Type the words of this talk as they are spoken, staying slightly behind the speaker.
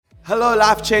Hello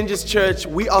Life Changes Church,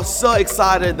 we are so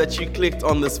excited that you clicked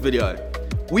on this video.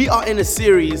 We are in a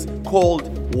series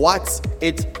called What's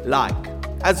It Like?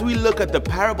 As we look at the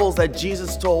parables that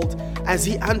Jesus told as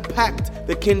he unpacked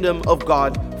the kingdom of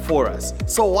God for us.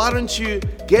 So why don't you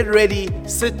get ready,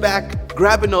 sit back,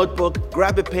 grab a notebook,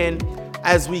 grab a pen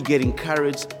as we get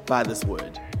encouraged by this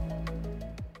word.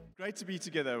 Great to be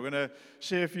together. We're going to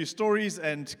share a few stories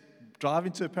and dive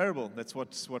into a parable. That's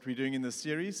what we're doing in this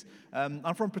series.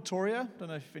 I'm from Pretoria. Don't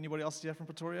know if anybody else is here from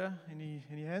Pretoria.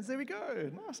 Any hands? There we go.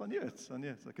 Nice. I knew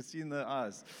it. I could see in the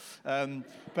eyes.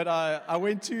 But I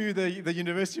went to the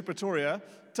University of Pretoria.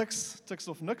 Ticks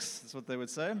off nicks. That's what they would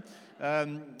say.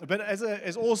 But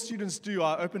as all students do,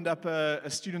 I opened up a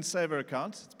student saver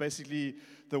account. It's basically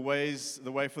the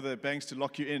way for the banks to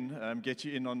lock you in, get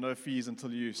you in on no fees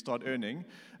until you start earning.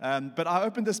 But I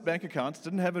opened this bank account,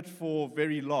 didn't have it for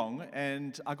very long,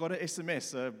 and I got an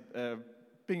SMS, a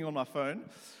ping on my phone.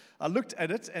 I looked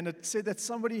at it, and it said that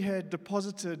somebody had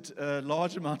deposited a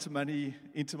large amount of money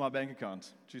into my bank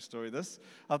account. True story, this.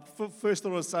 I first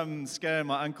thought it was some scam.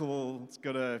 My uncle's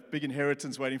got a big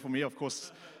inheritance waiting for me. Of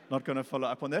course, not going to follow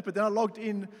up on that. But then I logged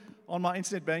in on my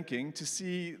internet banking to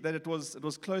see that it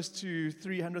was close to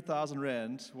 300,000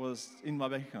 Rand was in my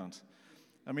bank account.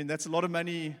 I mean, that's a lot of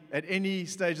money at any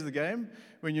stage of the game.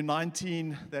 When you're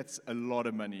 19, that's a lot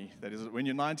of money. That is, when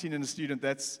you're 19 and a student,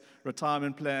 that's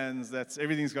retirement plans, that's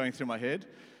everything's going through my head.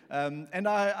 And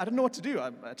I didn't know what to do.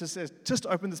 I just said, just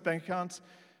open this bank account.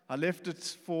 I left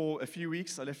it for a few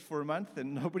weeks. I left it for a month,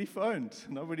 and nobody phoned.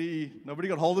 Nobody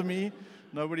got hold of me.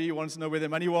 Nobody wanted to know where their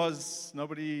money was.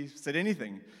 Nobody said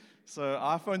anything. So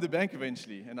I phoned the bank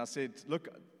eventually, and I said, look,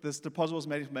 this deposit was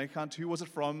made in my account. Who was it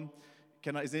from?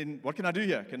 What can I do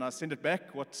here? Can I send it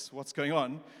back? What's going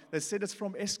on? They said it's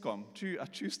from Eskom. A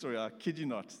true story, I kid you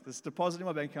not. This deposit in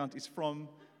my bank account is from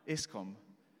Eskom.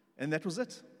 And that was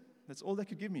it. That's all they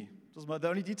could give me. It was the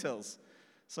only details.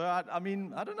 So, I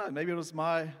mean, I don't know. Maybe it was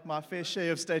my fair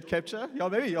share of state capture. Yeah,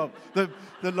 maybe. Yeah.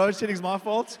 The load shedding is my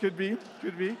fault. Could be.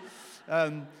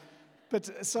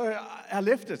 But so I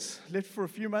left for a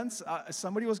few months.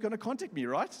 Somebody was going to contact me,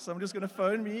 right? Somebody was going to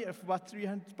phone me for about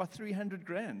 300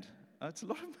 grand. It's a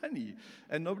lot of money.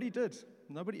 And nobody did.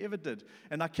 Nobody ever did.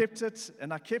 And I kept it,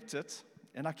 and I kept it,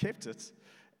 and I kept it.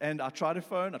 And I tried to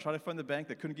phone the bank.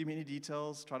 They couldn't give me any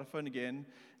details. Tried to phone again.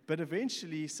 But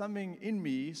eventually, something in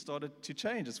me started to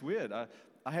change. It's weird. I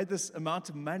had this amount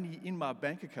of money in my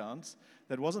bank account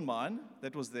that wasn't mine,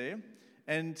 that was there.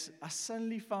 And I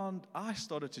suddenly found I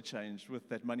started to change with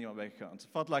that money in my bank account. It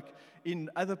felt like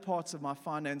in other parts of my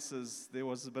finances, there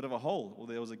was a bit of a hole, or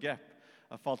there was a gap.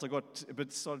 I felt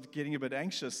started getting a bit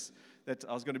anxious that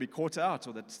I was going to be caught out,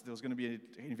 or that there was going to be an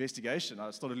investigation.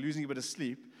 I started losing a bit of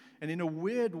sleep. And in a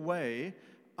weird way,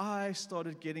 I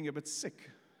started getting a bit sick.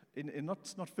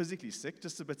 Not physically sick,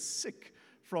 just a bit sick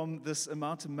from this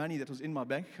amount of money that was in my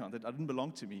bank account that didn't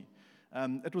belong to me.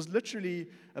 It was literally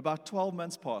about 12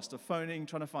 months past of phoning,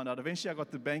 trying to find out. Eventually, I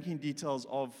got the banking details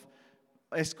of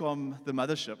Eskom, the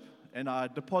mothership, and I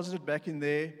deposited back in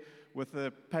there with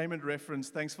a payment reference,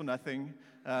 thanks for nothing,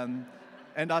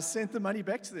 and I sent the money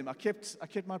back to them. I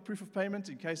kept my proof of payment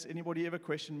in case anybody ever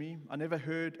questioned me. I never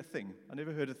heard a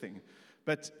thing.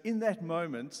 But in that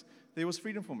moment, there was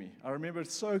freedom for me. I remember it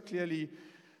so clearly.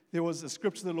 There was a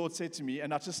scripture the Lord said to me,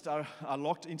 and I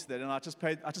locked into that, and I just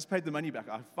paid the money back.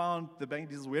 I found the bank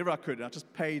details wherever I could, and I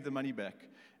just paid the money back.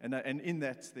 And in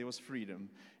that, there was freedom.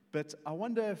 But I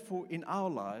wonder in our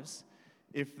lives,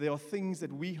 if there are things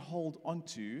that we hold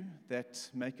onto that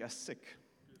make us sick.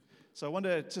 So I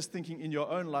wonder, just thinking in your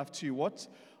own life too, what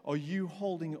are you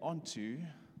holding onto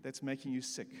that's making you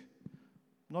sick?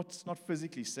 Not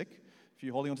physically sick. If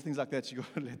you're holding on to things like that, you've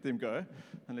got to let them go,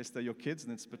 unless they're your kids,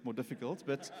 and it's a bit more difficult.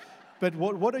 But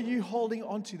what are you holding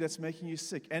onto that's making you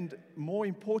sick? And more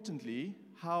importantly,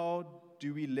 how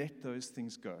do we let those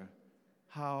things go?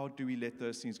 How do we let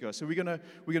those things go? So we're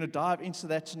gonna dive into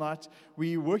that tonight.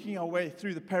 We're working our way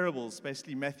through the parables,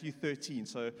 basically Matthew 13.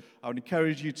 So I would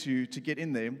encourage you to get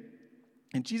in there.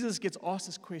 And Jesus gets asked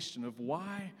this question of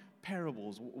why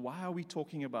parables? Why are we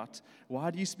talking about, why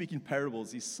do you speak in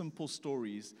parables, these simple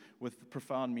stories with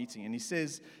profound meaning? And he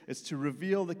says it's to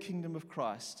reveal the kingdom of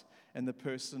Christ and the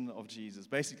person of Jesus.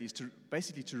 Basically, it's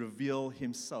to reveal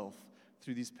himself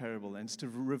through these parables, and it's to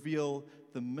reveal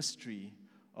the mystery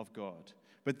of God.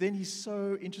 But then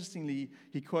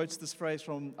he quotes this phrase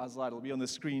from Isaiah. It'll be on the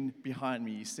screen behind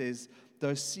me. He says,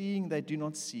 though seeing they do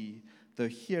not see, though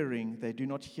hearing they do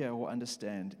not hear or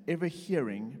understand, ever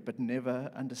hearing but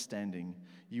never understanding.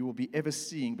 You will be ever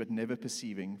seeing but never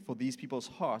perceiving, for these people's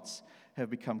hearts have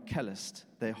become calloused.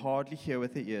 They hardly hear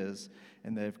with their ears,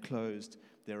 and they have closed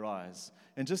their their eyes.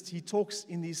 And just he talks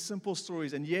in these simple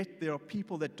stories, and yet there are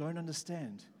people that don't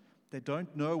understand. They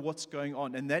don't know what's going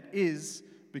on, and that is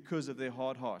because of their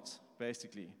hard hearts,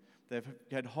 basically. They've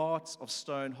had hearts of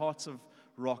stone, hearts of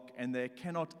rock, and they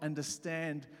cannot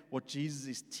understand what Jesus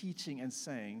is teaching and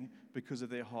saying because of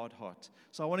their hard heart.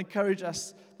 So I want to encourage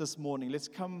us this morning. Let's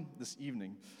come this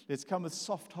evening. Let's come with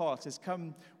soft hearts. Let's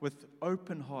come with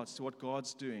open hearts to what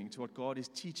God's doing, to what God is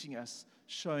teaching us,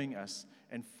 showing us,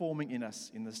 and forming in us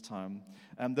in this time.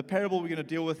 The parable we're going to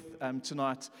deal with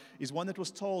tonight is one that was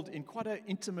told in quite an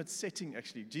intimate setting,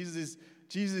 actually. Jesus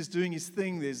is doing his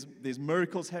thing. There's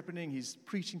miracles happening. He's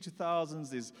preaching to thousands.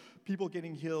 There's people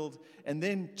getting healed. And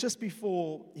then just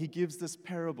before he gives this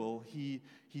parable, he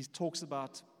talks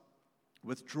about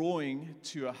withdrawing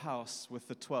to a house with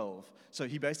the 12. So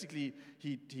he basically,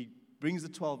 he brings the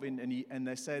 12 in, and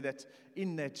they say that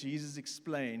in that Jesus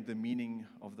explained the meaning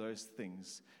of those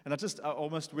things. And I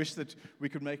almost wish that we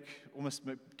could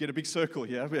get a big circle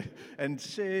here and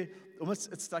share.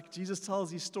 It's like Jesus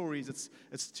tells these stories.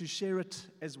 It's to share it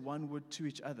as one would to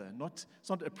each other. It's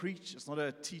not a preach. It's not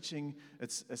a teaching.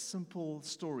 It's a simple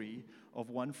story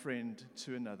of one friend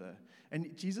to another.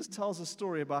 And Jesus tells a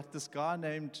story about this guy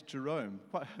named Jerome.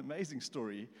 Quite an amazing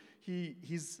story.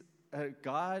 He's a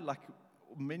guy like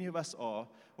many of us are,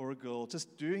 or a girl,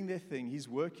 just doing their thing. He's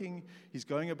working. He's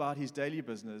going about his daily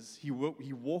business. He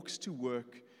walks to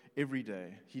work every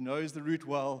day. He knows the route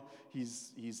well.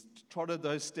 He's trotted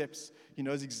those steps. He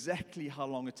knows exactly how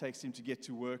long it takes him to get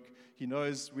to work. He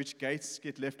knows which gates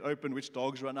get left open, which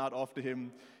dogs run out after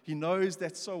him. He knows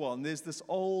that so well. And there's this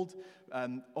old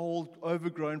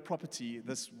overgrown property,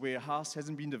 where a house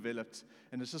hasn't been developed,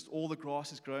 and it's just all the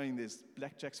grass is growing. There's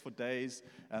blackjacks for days,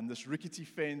 this rickety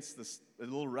fence, a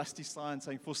little rusty sign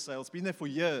saying for sale. It's been there for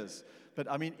years. But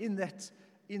I mean, in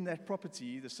that property,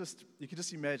 you can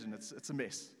just imagine it's a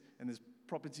mess. And there's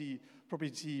property.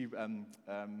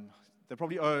 They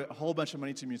probably owe a whole bunch of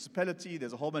money to the municipality.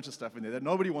 There's a whole bunch of stuff in there that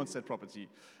nobody wants that property.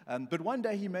 But one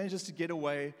day he manages to get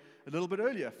away a little bit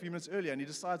earlier, a few minutes earlier, and he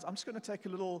decides, I'm just going to take a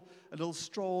little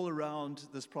stroll around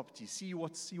this property, see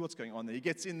what's going on there. He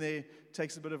gets in there,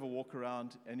 takes a bit of a walk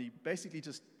around, and he basically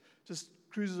just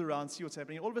cruises around, see what's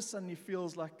happening. All of a sudden, he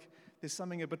feels like there's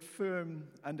something a bit firm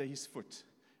under his foot,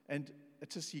 and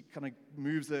he kind of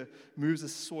moves the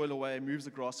soil away, moves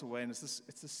the grass away, and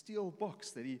it's a steel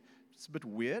box that it's a bit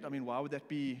weird. I mean, why would that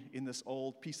be in this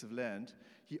old piece of land?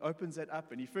 He opens that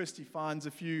up, and he finds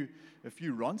a few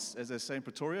rons, as they say in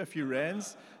Pretoria, a few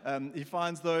rands. He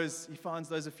finds those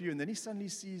a few, and then he suddenly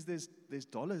sees there's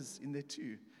dollars in there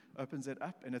too. Opens that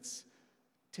up, and it's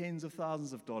tens of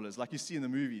thousands of dollars, like you see in the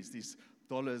movies. These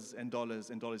dollars and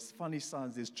dollars and dollars. Funny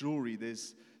signs. There's jewelry.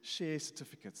 There's share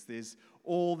certificates. There's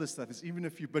all this stuff. There's even a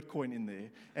few Bitcoin in there,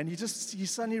 and he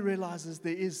suddenly realizes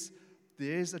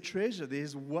there's a treasure.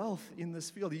 There's wealth in this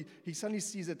field. He suddenly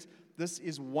sees that this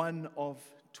is one of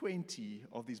 20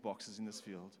 of these boxes in this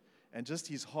field. And just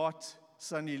his heart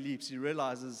suddenly leaps. He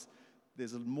realizes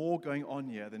there's more going on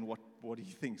here than what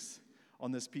he thinks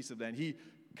on this piece of land. He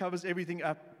covers everything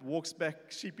up, walks back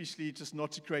sheepishly, just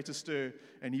not to create a stir,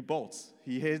 and he bolts.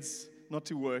 He heads not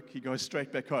to work. He goes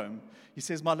straight back home. He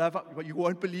says, my love, you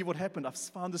won't believe what happened. I've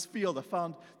found this field. I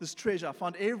found this treasure. I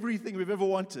found everything we've ever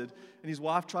wanted. And his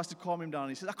wife tries to calm him down.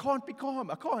 He says, I can't be calm.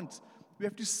 I can't. We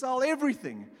have to sell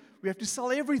everything. We have to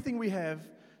sell everything we have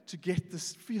to get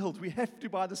this field. We have to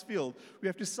buy this field. We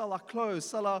have to sell our clothes,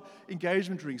 sell our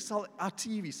engagement rings, sell our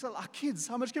TV, sell our kids.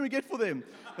 How much can we get for them?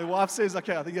 The wife says,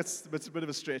 okay, I think that's a bit of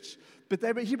a stretch. But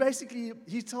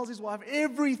he tells his wife,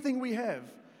 everything we have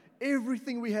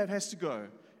has to go.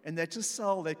 And they just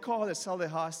sell their car, they sell their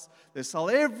house, they sell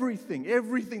everything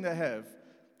they have.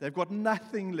 They've got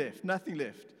nothing left.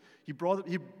 He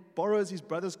borrows his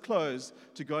brother's clothes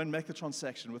to go and make the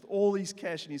transaction with all his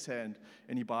cash in his hand,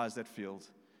 and he buys that field.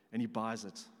 And he buys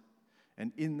it.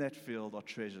 And in that field are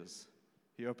treasures.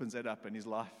 He opens that up, and his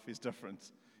life is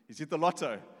different. He's hit the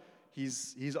lotto.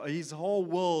 His whole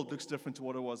world looks different to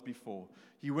what it was before.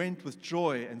 He went with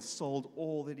joy and sold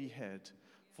all that he had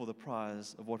for the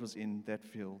prize of what was in that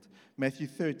field. Matthew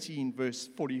 13, verse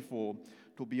 44.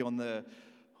 It will be on the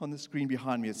screen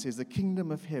behind me. It says, the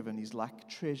kingdom of heaven is like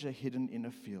treasure hidden in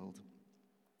a field.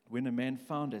 When a man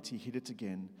found it, he hid it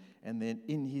again, and then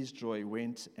in his joy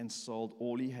went and sold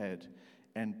all he had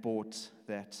and bought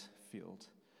that field.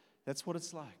 That's what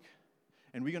it's like.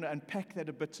 And we're going to unpack that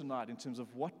a bit tonight in terms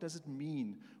of what does it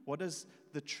mean? What is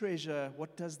the treasure?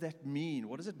 What does that mean?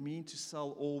 What does it mean to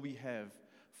sell all we have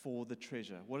for the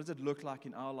treasure? What does it look like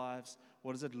in our lives?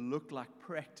 What does it look like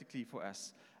practically for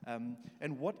us?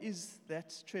 And what is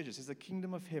that treasure? It says the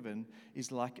kingdom of heaven is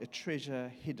like a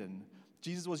treasure hidden.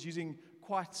 Jesus was using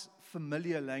quite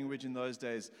familiar language in those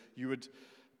days. You would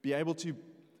be able to,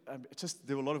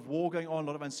 there were a lot of war going on, a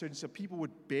lot of uncertainty, so people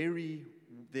would bury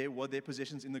their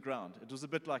possessions in the ground. It was a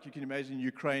bit like you can imagine in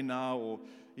Ukraine now or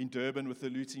in Durban with the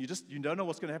looting. You don't know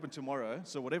what's going to happen tomorrow,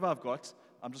 so whatever I've got,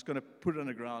 I'm just going to put it on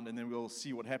the ground and then we'll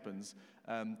see what happens.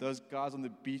 Those guys on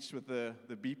the beach with the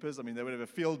beepers, I mean, they would have a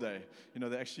field day.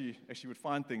 They actually would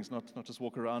find things, not just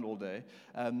walk around all day.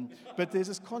 But there's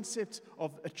this concept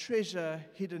of a treasure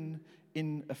hidden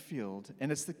in a field,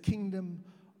 and it's the kingdom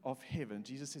of heaven.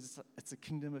 Jesus says it's the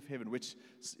kingdom of heaven, which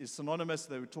is synonymous.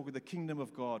 They would talk of the kingdom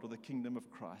of God or the kingdom of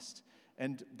Christ.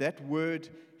 And that word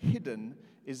hidden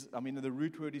is, the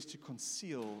root word is to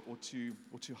conceal or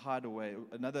to hide away.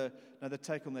 Another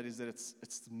take on that is that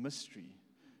it's the mystery.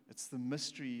 It's the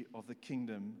mystery of the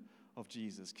kingdom of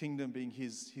Jesus. Kingdom being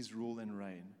his rule and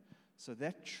reign. So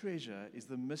that treasure is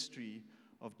the mystery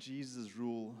of Jesus'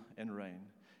 rule and reign.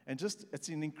 And it's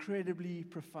an incredibly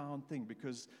profound thing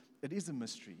because it is a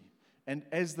mystery. And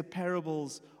as the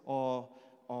parables are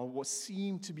what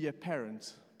seem to be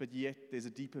apparent, but yet there's a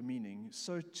deeper meaning,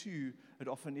 so too it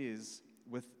often is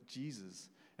with Jesus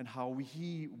and how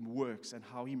he works and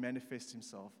how he manifests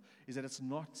himself, is that it's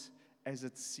not as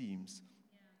it seems.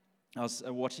 I was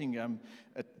watching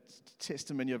a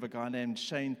testimony of a guy named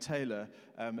Shane Taylor.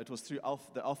 It was through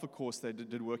the Alpha course. They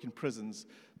did work in prisons,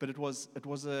 but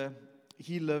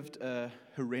he lived a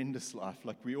horrendous life.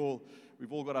 Like we've all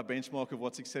got our benchmark of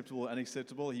what's acceptable and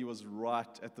unacceptable. He was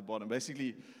right at the bottom.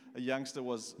 Basically, a youngster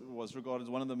was regarded as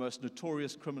one of the most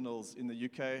notorious criminals in the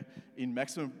UK. In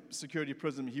maximum security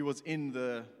prison, he was in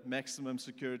the maximum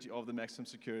security of the maximum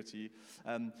security.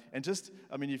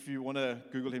 If you want to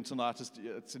Google him tonight,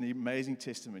 it's an amazing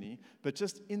testimony. But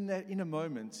just in a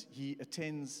moment, he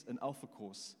attends an Alpha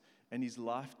course, and his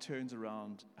life turns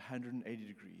around 180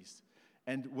 degrees.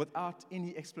 And without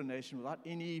any explanation, without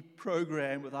any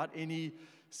program, without any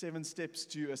 7 steps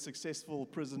to a successful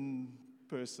prison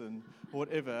person or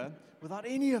whatever, without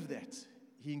any of that,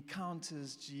 he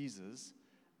encounters Jesus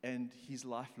and his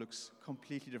life looks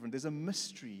completely different. There's a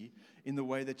mystery in the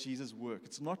way that Jesus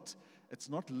works. It's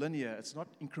not linear, it's not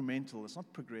incremental, it's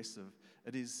not progressive.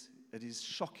 It is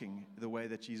shocking the way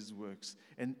that Jesus works.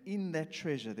 And in that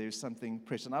treasure, there is something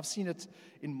precious. And I've seen it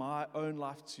in my own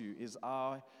life too, as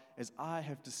I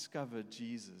have discovered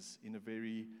Jesus in a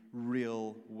very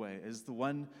real way, as the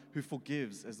one who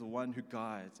forgives, as the one who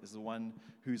guides, as the one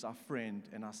who's our friend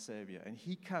and our Savior. And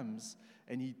he comes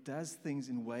and he does things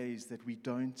in ways that we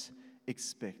don't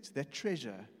expect. That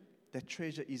treasure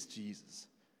is Jesus.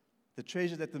 The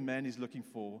treasure that the man is looking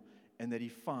for and that he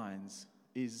finds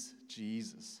is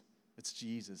Jesus. It's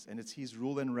Jesus, and it's his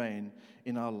rule and reign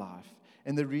in our life.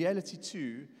 And the reality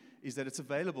too is that it's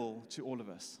available to all of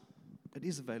us. It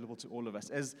is available to all of us.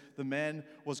 As the man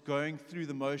was going through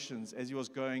the motions, as he was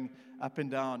going up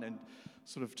and down and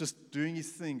sort of just doing his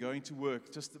thing, going to work,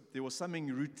 there was something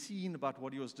routine about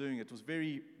what he was doing. It was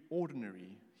very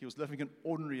ordinary. He was living an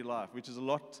ordinary life, which is a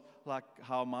lot like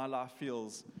how my life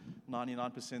feels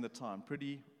 99% of the time,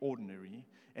 pretty ordinary.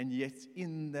 And yet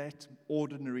in that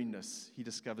ordinariness, he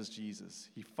discovers Jesus.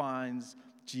 He finds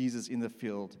Jesus in the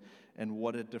field, and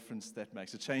what a difference that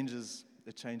makes. It changes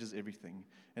everything.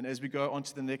 And as we go on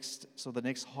to the next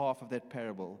half of that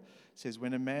parable, it says,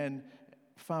 when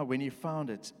he found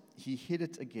it, he hid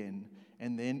it again,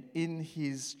 and then in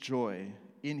his joy,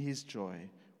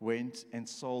 went and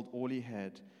sold all he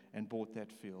had and bought that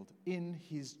field. In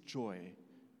his joy.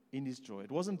 It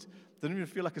didn't even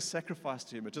feel like a sacrifice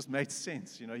to him. It just made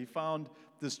sense. He found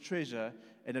this treasure,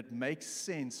 and it makes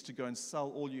sense to go and sell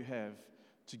all you have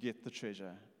to get the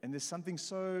treasure. And there's something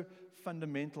so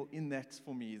fundamental in that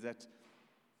for me, that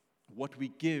what we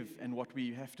give and what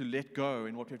we have to let go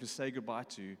and what we have to say goodbye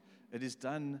to, it is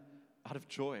done out of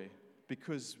joy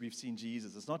because we've seen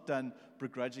Jesus. It's not done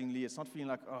begrudgingly. It's not feeling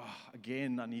like,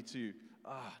 again, I need to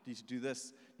do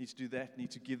this, need to do that,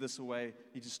 need to give this away,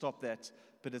 need to stop that.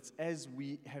 But it's as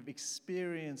we have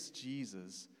experienced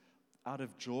Jesus, out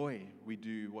of joy we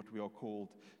do what we are called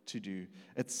to do.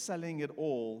 It's selling it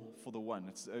all for the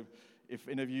one. If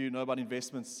any of you know about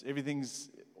investments,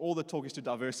 all the talk is to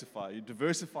diversify. You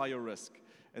diversify your risk,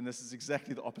 and this is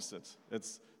exactly the opposite.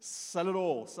 It's sell it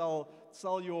all,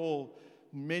 sell your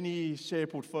many share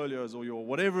portfolios or your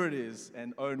whatever it is,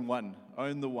 and own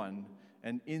the one.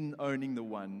 And in owning the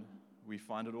one, we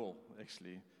find it all,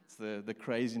 actually. It's the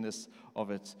craziness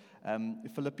of it.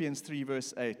 Philippians 3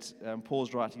 verse 8,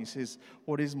 Paul's writing, he says,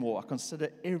 what is more, I consider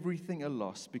everything a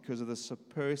loss because of the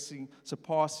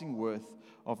surpassing worth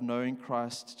of knowing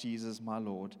Christ Jesus my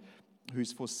Lord.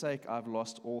 whose forsake I've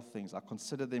lost all things. I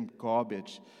consider them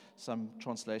garbage. Some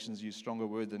translations use stronger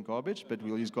word than garbage, but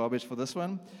we'll use garbage for this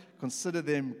one. Consider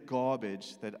them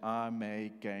garbage that I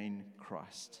may gain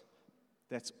Christ.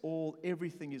 That's all.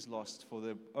 Everything is lost for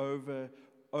the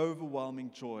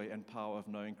overwhelming joy and power of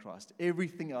knowing Christ.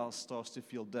 Everything else starts to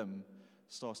feel dim,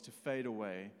 starts to fade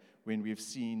away when we've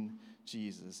seen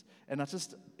Jesus. And that's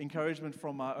just encouragement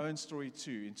from my own story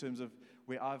too, in terms of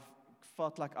where I've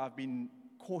felt like I've been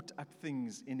caught up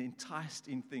enticed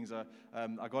in things.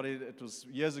 I got it was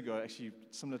years ago, actually,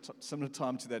 similar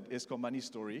time to that Eskom money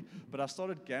story, but I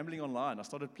started gambling online. I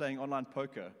started playing online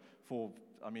poker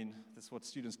that's what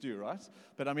students do, right?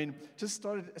 But it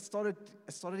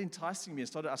started enticing me.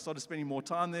 I started spending more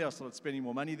time there. I started spending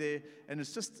more money there, and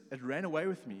it ran away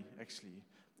with me, actually.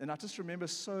 And I just remember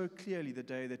so clearly the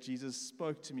day that Jesus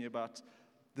spoke to me about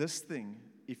this thing.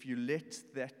 If you let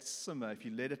that simmer, if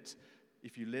you let it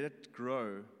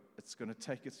grow, you're going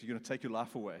to take your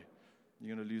life away.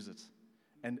 You're going to lose it.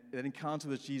 And that encounter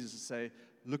with Jesus to say,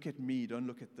 look at me, don't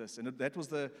look at this. And that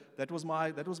was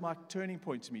my turning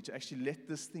point to me, to actually let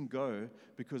this thing go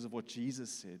because of what Jesus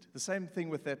said. The same thing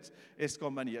with that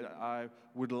Eskom money. I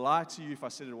would lie to you if I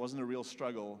said it wasn't a real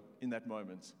struggle in that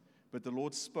moment. But the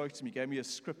Lord spoke to me, gave me a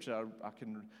scripture. I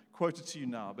can quote it to you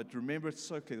now, but remember it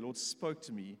so clearly. The Lord spoke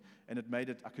to me, and it made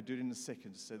it, I could do it in a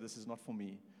second, to say, this is not for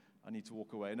me. I need to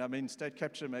walk away. And state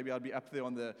capture, maybe I'd be up there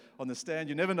on the stand.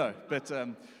 You never know.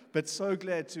 But so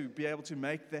glad to be able to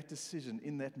make that decision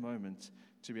in that moment,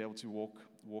 to be able to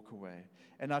walk away.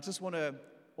 And I just want to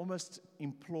almost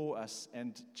implore us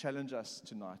and challenge us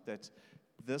tonight that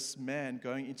this man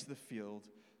going into the field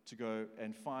to go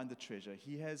and find the treasure,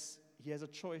 he has a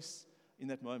choice in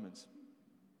that moment.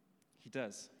 He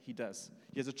does. He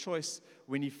has a choice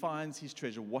when he finds his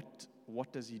treasure. What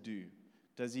does he do?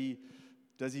 Does he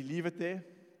leave it there?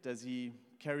 Does he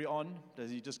carry on? Does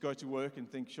he just go to work and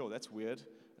think, sure, that's weird.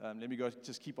 Let me go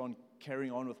just keep on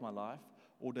carrying on with my life.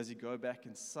 Or does he go back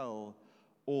and sell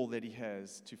all that he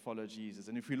has to follow Jesus?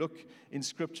 And if we look in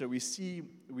Scripture, we see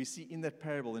in that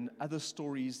parable and other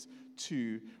stories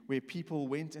too, where people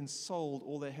went and sold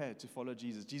all they had to follow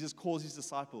Jesus. Jesus calls his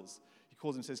disciples. He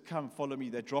calls them and says, come, follow me.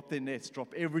 They drop their nets,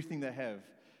 drop everything they have.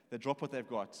 They drop what they've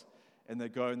got, and they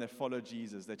go and they follow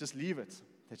Jesus. They just leave it.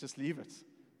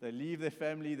 They leave their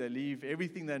family, they leave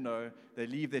everything they know, they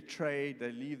leave their trade,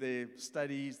 they leave their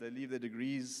studies, they leave their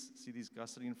degrees. See these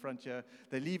guys sitting in front here?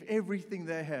 They leave everything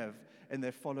they have and they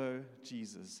follow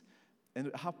Jesus. And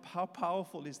how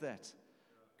powerful is that?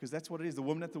 Because that's what it is. The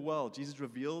woman at the well, Jesus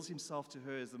reveals himself to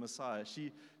her as the Messiah.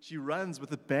 She runs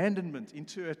with abandonment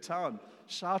into her town,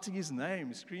 shouting his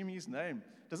name, screaming his name.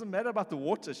 Doesn't matter about the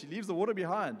water. She leaves the water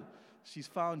behind. She's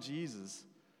found Jesus,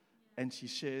 and she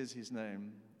shares his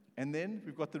name. And then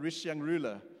we've got the rich young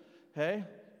ruler. Hey,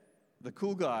 the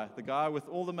cool guy, the guy with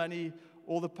all the money,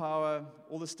 all the power,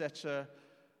 all the stature,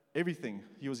 everything.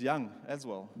 He was young as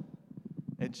well.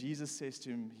 And Jesus says to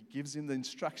him, he gives him the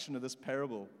instruction of this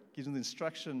parable,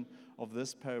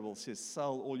 says,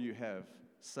 sell all you have.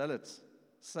 Sell it.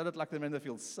 Sell it like the man in the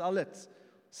field. Sell it.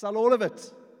 Sell all of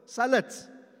it. Sell it.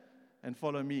 And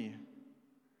follow me.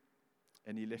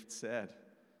 And he left sad.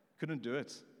 Couldn't do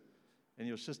it. And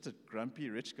he was just a grumpy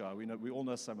rich guy. We all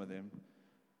know some of them.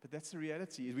 But that's the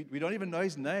reality. We don't even know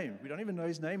his name. We don't even know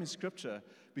his name in Scripture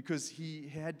because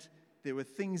there were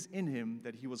things in him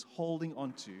that he was holding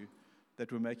onto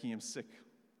that were making him sick,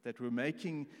 that were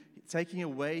taking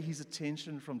away his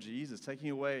attention from Jesus,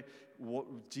 taking away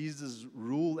Jesus'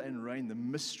 rule and reign, the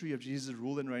mystery of Jesus'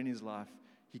 rule and reign in his life.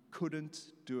 He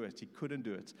couldn't do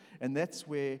it. And that's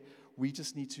where we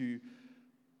need to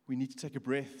take a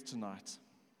breath tonight.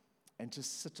 And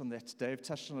just sit on that. Dave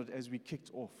touched on it as we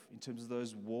kicked off in terms of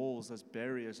those walls, those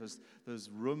barriers, those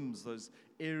rooms, those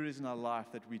areas in our life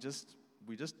that we just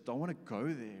don't want to go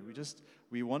there.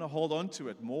 We want to hold on to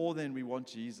it more than we want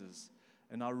Jesus.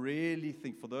 And I really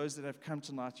think for those that have come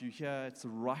tonight, you hear it's the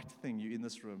right thing, you in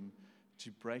this room,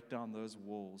 to break down those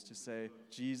walls, to say,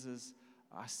 Jesus,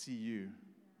 I see you.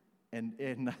 And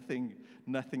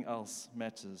nothing else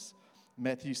matters.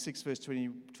 Matthew 6, verse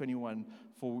 21,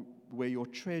 for where your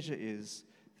treasure is,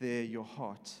 there your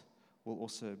heart will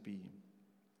also be.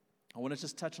 I want to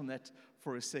just touch on that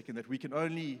for a second, that we can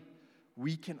only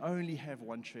have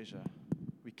one treasure.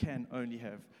 We can only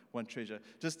have one treasure.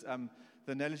 Just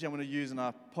the analogy I'm going to use, and I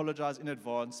apologize in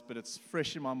advance, but it's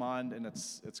fresh in my mind and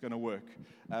it's going to work.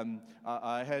 I've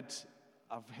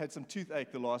had some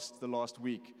toothache the last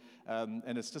week, and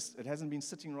it hasn't been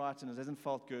sitting right and it hasn't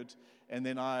felt good. And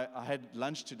then I had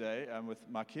lunch today with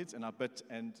my kids, and I bit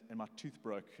and my tooth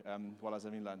broke while I was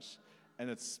having lunch. And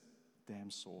damn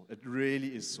sore. It really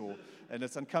is sore. And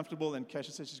it's uncomfortable, and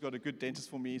Kasia said she's got a good dentist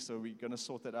for me, so we're going to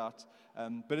sort that out.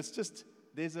 But it's just,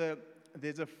 there's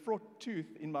a fraught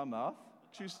tooth in my mouth.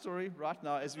 True story, right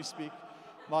now as we speak.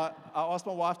 I asked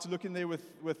my wife to look in there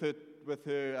with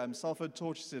her sulfur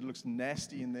torch. She said it looks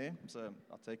nasty in there, so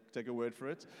I'll take a word for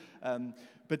it.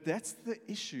 But that's the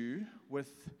issue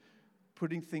with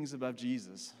putting things above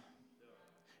Jesus.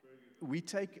 We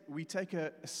take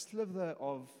a sliver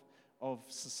of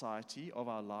society, of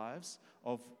our lives,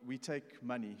 we take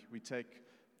money, we take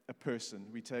a person,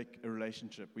 we take a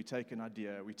relationship, we take an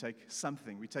idea, we take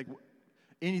something, we take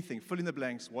anything, fill in the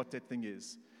blanks, what that thing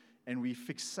is, and we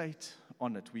fixate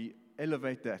on it. We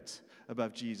elevate that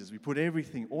above Jesus. We put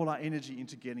everything, all our energy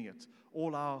into getting it.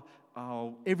 All our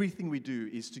everything we do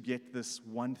is to get this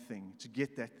one thing, to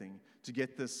get that thing, to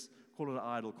get this, call it an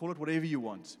idol, call it whatever you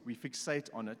want. We fixate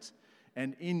on it,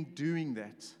 and in doing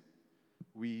that,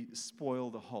 we spoil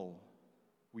the whole.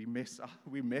 We mess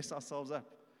ourselves up.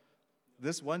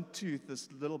 This one tooth, this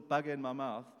little bugger in my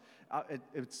mouth,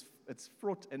 it's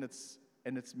fraught and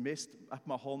it's messed up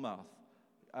my whole mouth.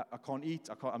 I can't eat.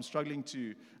 I'm struggling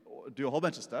to do a whole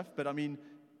bunch of stuff. But I mean,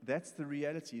 that's the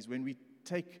reality. Is when we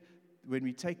take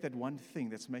that one thing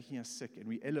that's making us sick and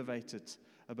we elevate it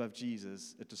above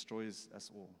Jesus, it destroys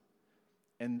us all.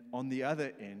 And on the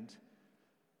other end,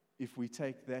 if we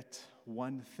take that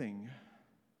one thing,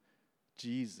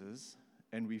 Jesus,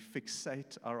 and we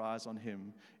fixate our eyes on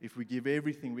Him, if we give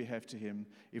everything we have to Him,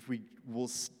 if we will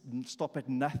stop at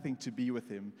nothing to be with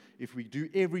Him, if we do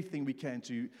everything we can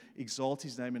to exalt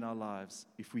His name in our lives,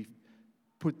 if we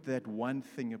put that one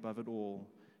thing above it all,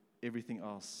 everything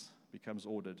else becomes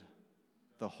ordered.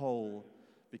 The whole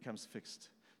becomes fixed.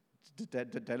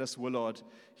 Dallas Willard,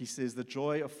 he says, the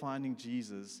joy of finding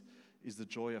Jesus is the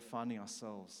joy of finding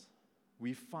ourselves.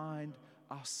 We find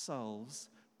ourselves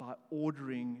by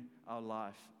ordering our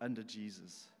life under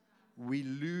Jesus. We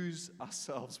lose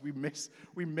ourselves. We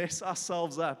mess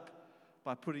ourselves up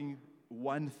by putting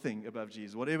one thing above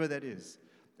Jesus, whatever that is.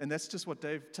 And that's just what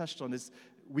Dave touched on, is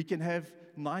we can have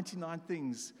 99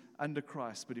 things under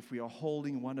Christ, but if we are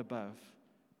holding one above,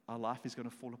 our life is going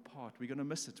to fall apart. We're going to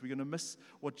miss it. We're going to miss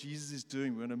what Jesus is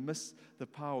doing. We're going to miss the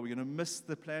power. We're going to miss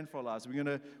the plan for our lives. We're going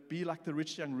to be like the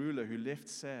rich young ruler who left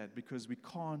sad because we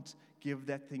can't give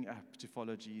that thing up to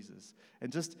follow Jesus.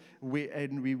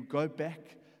 And we go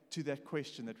back to that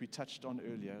question that we touched on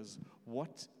earlier, is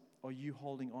what are you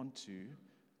holding on to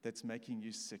that's making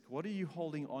you sick? What are you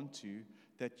holding on to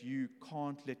that you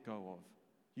can't let go of?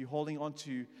 You're holding on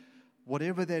to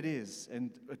whatever that is, and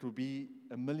it will be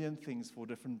a million things for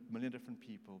million different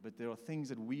people, but there are things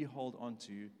that we hold on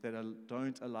to that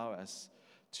don't allow us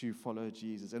to follow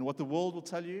Jesus. And what the world will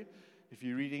tell you, if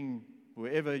you're reading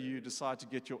wherever you decide to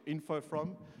get your info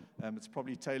from, it's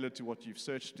probably tailored to what you've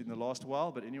searched in the last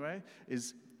while, but anyway,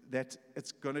 is that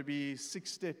it's going to be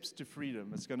 6 steps to freedom.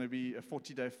 It's going to be a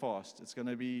 40-day fast. It's going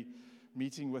to be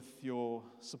meeting with your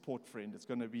support friend. It's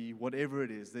going to be whatever it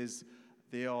is.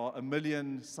 There are a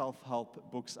million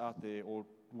self-help books out there, or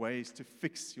ways to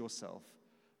fix yourself.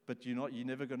 But you're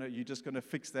just going to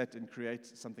fix that and create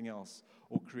something else,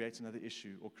 or create another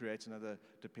issue, or create another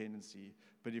dependency.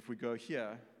 But if we go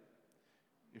here,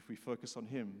 if we focus on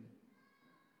Him,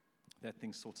 that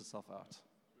thing sorts itself out.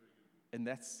 And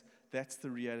that's the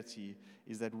reality,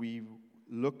 is that we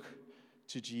look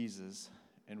to Jesus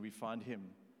and we find Him,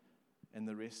 and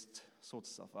the rest sorts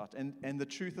itself out. And the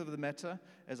truth of the matter,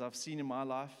 as I've seen in my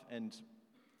life, and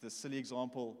the silly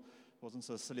example wasn't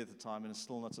so silly at the time, and it's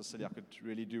still not so silly, I could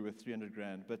really do with 300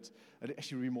 grand, but it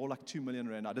actually would be more like 2 million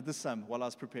rand. I did the sum while I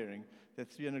was preparing. That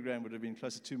 300 grand would have been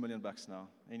close to 2 million bucks now.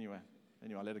 Anyway,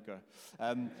 I let it go.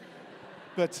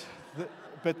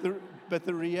 But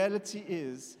the reality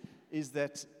is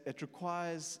that it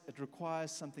requires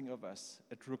something of us.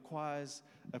 It requires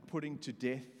a putting to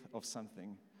death of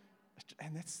something.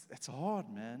 And that's hard,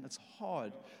 man. It's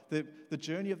hard. The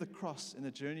journey of the cross and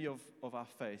the journey of our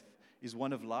faith is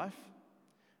one of life,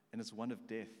 and it's one of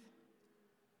death.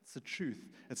 It's the truth.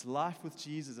 It's life with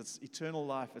Jesus. It's eternal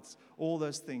life. It's all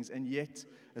those things. And yet,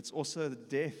 it's also the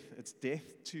death. It's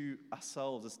death to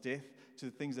ourselves. It's death to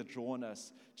the things that draw on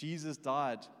us. Jesus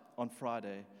died on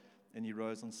Friday, and He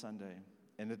rose on Sunday.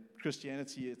 And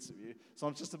Christianity, it's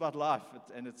not just about life,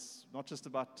 and it's not just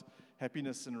about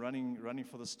happiness and running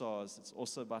for the stars. It's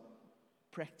also about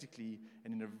practically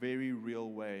and in a very real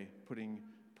way putting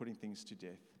things to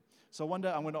death. So I wonder,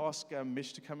 I'm going to ask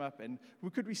Mish to come up, and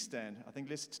could we stand? I think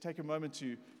let's take a moment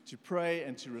to pray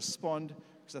and to respond,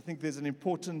 because I think there's an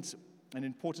important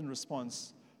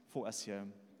response for us here.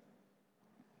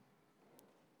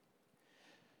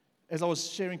 as I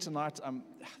was sharing tonight,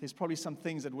 there's probably some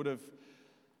things that would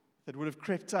have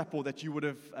crept up, or that you would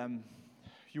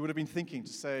have been thinking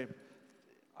to say,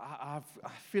 I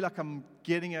feel like I'm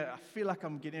getting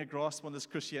a grasp on this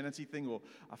Christianity thing, or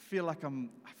I feel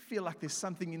like there's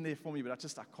something in there for me, but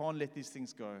I can't let these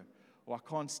things go, or I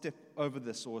can't step over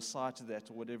this or aside to that,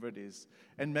 or whatever it is.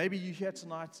 And maybe you're here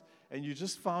tonight and you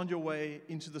just found your way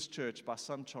into this church by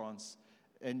some chance,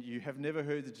 and you have never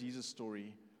heard the Jesus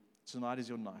story. Tonight is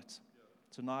your night.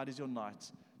 Tonight is your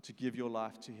night to give your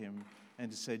life to Him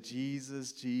and to say,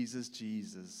 Jesus, Jesus,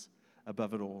 Jesus,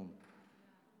 above it all.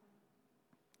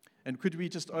 And could we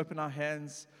just open our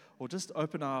hands, or just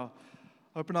open our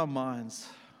minds,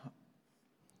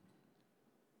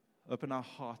 open our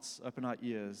hearts, open our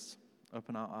ears,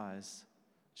 open our eyes.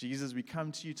 Jesus, we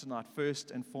come to you tonight first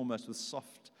and foremost with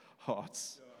soft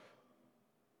hearts,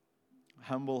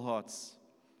 humble hearts,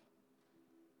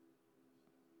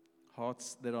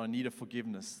 hearts that are in need of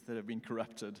forgiveness, that have been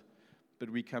corrupted.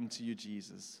 But we come to you,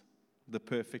 Jesus, the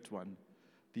perfect one,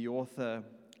 the author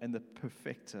and the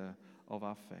perfecter of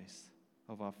our faith.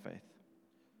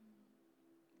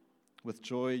 With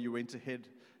joy, you went ahead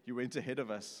of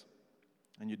us,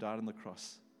 and you died on the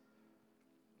cross.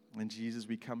 And Jesus,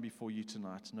 we come before you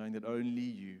tonight, knowing that only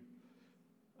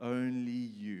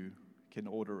you can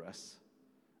order us.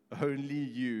 Only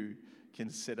you can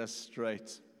set us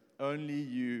straight. Only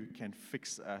you can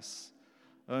fix us.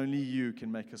 Only you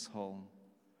can make us whole.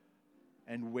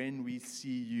 And when we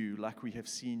see you, like we have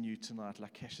seen you tonight,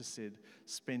 like Kesha said,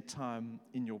 spend time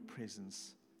in your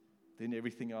presence, then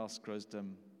everything else grows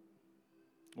dim.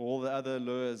 All the other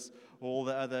lures, all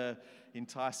the other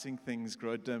enticing things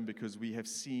grow dim, because we have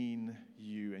seen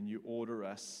you and you order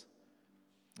us,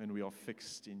 and we are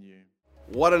fixed in you.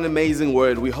 What an amazing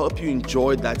word. We hope you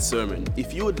enjoyed that sermon.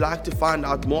 If you would like to find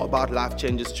out more about Life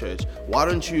Changes Church, why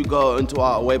don't you go into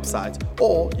our website,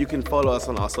 or you can follow us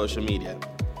on our social media.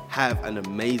 Have an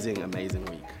amazing, amazing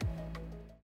week.